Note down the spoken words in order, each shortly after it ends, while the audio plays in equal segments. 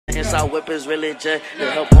inside whippers really jet.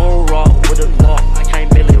 Hit her bone raw with a Glock, I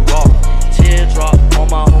can't really rock. Teardrop on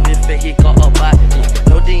my homie fit, he got a body.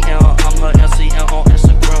 No DM, I'm her MCN on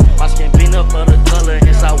Instagram. My skin peanut butter color,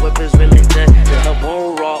 inside whippers really jet. Hit her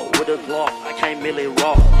bone raw with a Glock, I can't really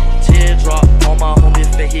rock. Teardrop on my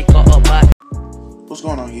homie fit, he got a body. What's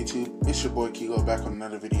going on YouTube? It's your boy Kilo back on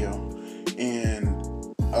another video, and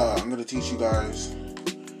I'm gonna teach you guys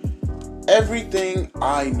everything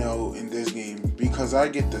I know in this game because I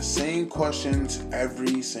get the same questions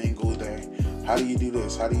every single day. How do you do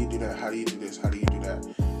this? How do you do that? How do you do this? How do you do that?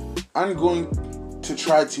 I'm going to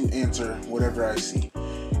try to answer whatever I see.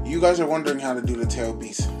 You guys are wondering how to do the tail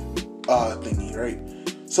beast thingy, right?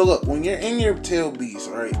 So look, when you're in your tail beast,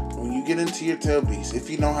 right? When you get into your tail beast, if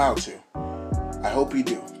you know how to, I hope you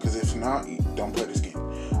do, because if not, you don't play this game.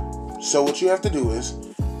 So what you have to do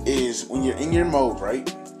is when you're in your mode,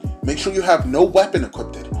 right? Make sure you have no weapon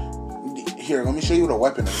equipped. Here, let me show you what a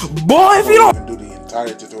weapon is. Boy, if you don't even do the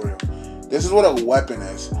entire tutorial. This is what a weapon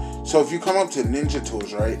is. So if you come up to ninja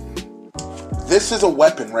tools, right? This is a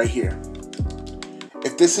weapon right here.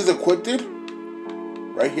 If this is equipped,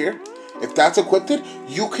 right here, if that's equipped,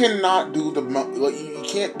 you cannot do the you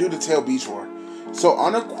can't do the tail beast roar. So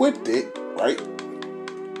unequipped it, right?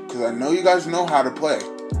 Because I know you guys know how to play.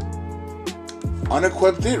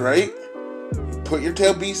 Unequipped it, right? Put your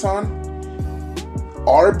tail beast on.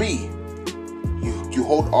 RB. You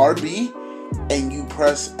hold RB and you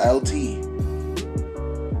press LT.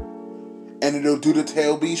 And it'll do the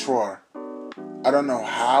tail beast roar. I don't know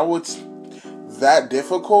how it's that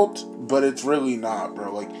difficult, but it's really not,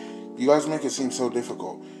 bro. Like, you guys make it seem so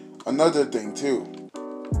difficult. Another thing too.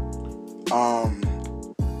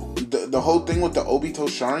 The whole thing with the Obito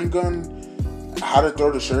Sharingan, how to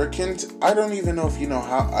throw the shurikens, I don't even know if you know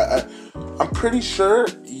how. I'm pretty sure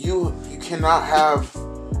you cannot have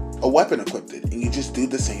a weapon equipped, and you just do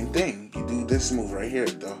the same thing. You do this move right here,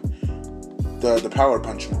 the power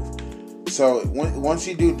punch move. So once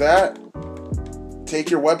you do that, take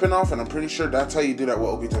your weapon off, and I'm pretty sure that's how you do that with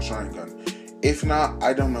Obito Sharingan. If not,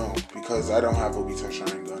 I don't know, because I don't have Obito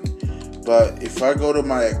Sharingan. But if I go to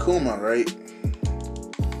my Akuma, right?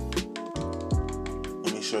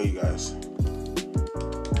 Let me show you guys,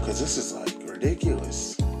 because this is like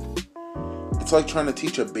ridiculous. It's like trying to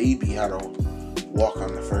teach a baby how to walk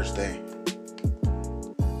on the first day,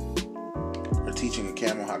 or teaching a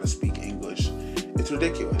camel how to speak English. It's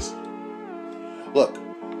ridiculous. Look,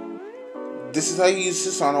 this is how you use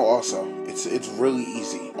Susanoo also. It's really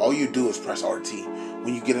easy. All you do is press RT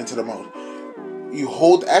when you get into the mode. You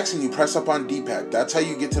hold X and you press up on D-pad. That's how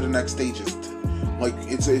you get to the next stages. Like,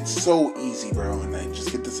 it's so easy, bro. And I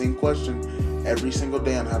just get the same question every single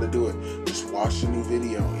day on how to do it. Just watch the new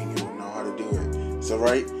video and you will know how to do it. So,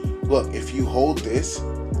 right, look, if you hold this,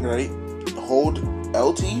 right, hold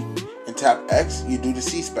LT and tap X, you do the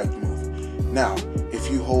C-spec move. Now,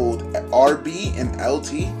 if you hold RB and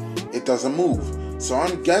LT, it doesn't move. So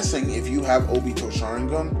I'm guessing if you have Obito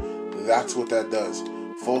Sharingan, that's what that does.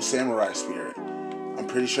 Full Samurai Spirit. I'm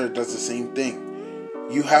pretty sure it does the same thing.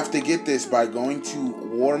 You have to get this by going to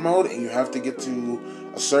war mode, and you have to get to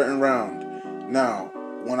a certain round. Now,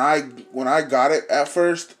 when I got it at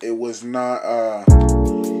first, it was not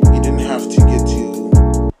you didn't have to get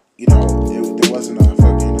to, you know, there wasn't a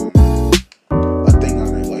fucking a thing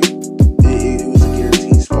on it. Like it was a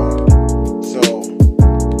guaranteed spawn. So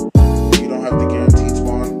you don't have the guaranteed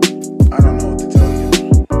spawn. I don't know what to tell you.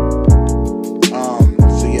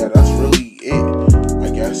 So yeah, that's really it, I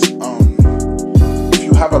guess. If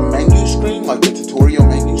you have a menu screen, like the tutorial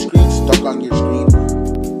menu screen stuck on your screen,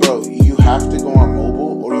 bro, you have to go on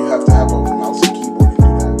mobile, or you have to have a mouse and keyboard and do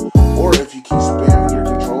that. Or if you keep spamming your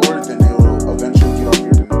controller, then it'll eventually get off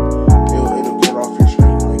your it'll get off your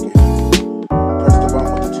screen. Like if you press the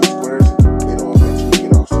button with the two squares, it'll eventually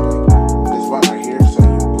get off. So like this button right here, so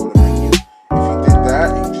you go to menu. If you did that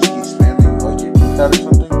and you just keep spamming like your D-pad or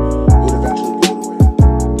something, it would eventually go away.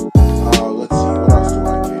 Let's see, what else do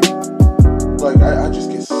I get? Like I just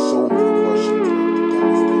get so many questions about the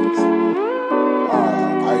dumbest things.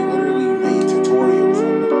 I literally made tutorials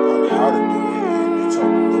on how to do it, and it's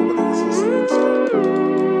like nobody was listening. So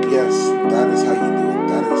yes, that is how you do it.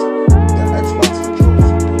 That is the Xbox controls.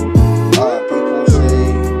 People say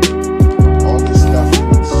all this stuff, and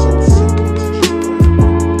it's so simple to just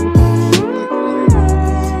learn. It's like literally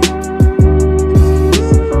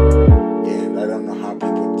easy. And I don't know how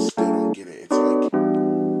people still don't get it. It's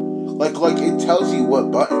like it tells you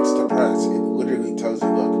what buttons to press. It literally tells you,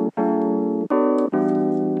 look.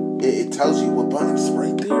 It tells you what buttons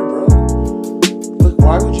right there, bro. Like,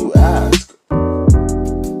 why would you ask?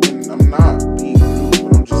 And I'm not being rude,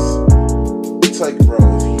 but I'm just, it's like, bro,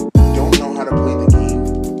 if you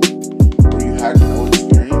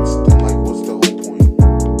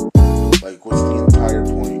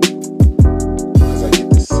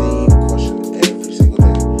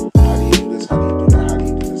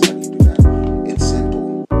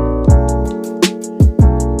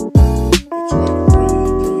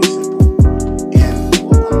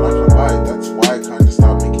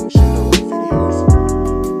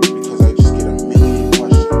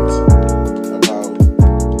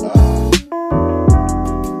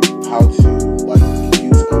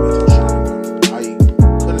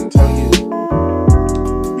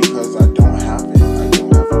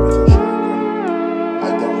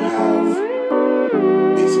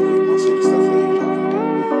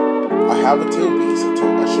have a tail beast. I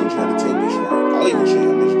showed you how the tail beast work. I'll even show you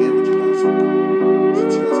how much damage it does.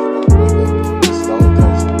 Since you guys can like, look, this is all it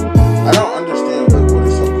does. I don't understand like what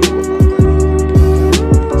is so cool about that either.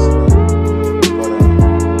 But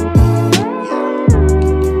yeah.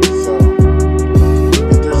 So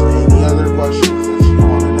if there's any other questions that you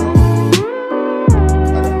want to know,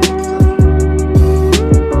 I don't know what to tell you.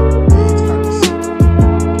 It's kind of simple.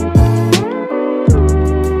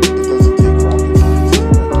 It doesn't take rocket science to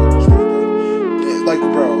like understand that. Like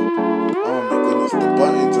bro, oh my goodness, the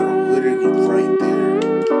buttons are literally right there.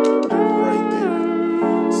 They're right there.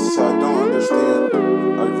 So I don't understand.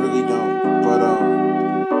 I really don't. But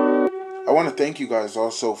I want to thank you guys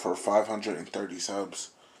also for 530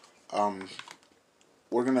 subs.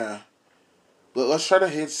 We're gonna let's try to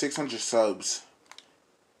hit 600 subs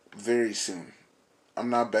very soon. I'm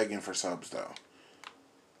not begging for subs though,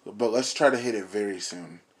 but let's try to hit it very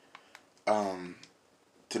soon.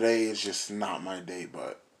 Today is just not my day,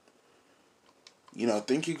 but you know,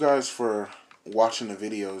 thank you guys for watching the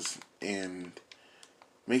videos, and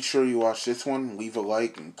make sure you watch this one. Leave a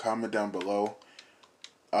like and comment down below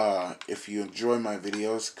if you enjoy my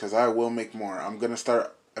videos, because I will make more. I'm gonna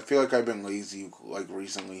start. I feel like I've been lazy like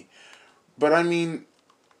recently, but I mean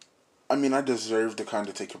I deserve to kind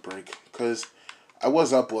of take a break, because I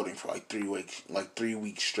was uploading for like 3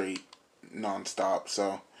 weeks straight, nonstop.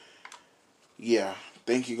 So yeah,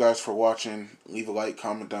 thank you guys for watching. Leave a like,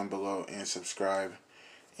 comment down below, and subscribe.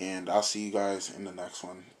 And I'll see you guys in the next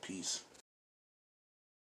one. Peace.